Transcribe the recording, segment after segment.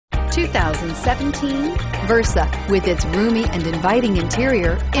2017 Versa. With its roomy and inviting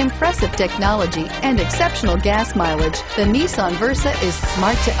interior, impressive technology, and exceptional gas mileage, the Nissan Versa is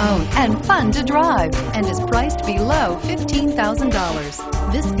smart to own and fun to drive, and is priced below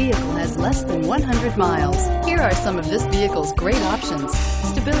 $15,000. This vehicle has less than 100 miles. Here are some of this vehicle's great options: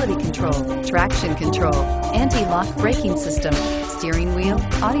 stability control, traction control, anti-lock braking system, steering wheel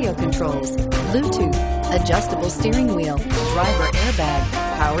audio controls, Bluetooth, adjustable steering wheel, driver airbag,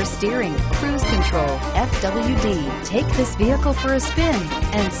 power steering, cruise control, FWD. Take this vehicle for a spin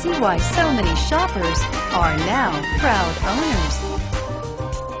and see why so many shoppers are now proud owners.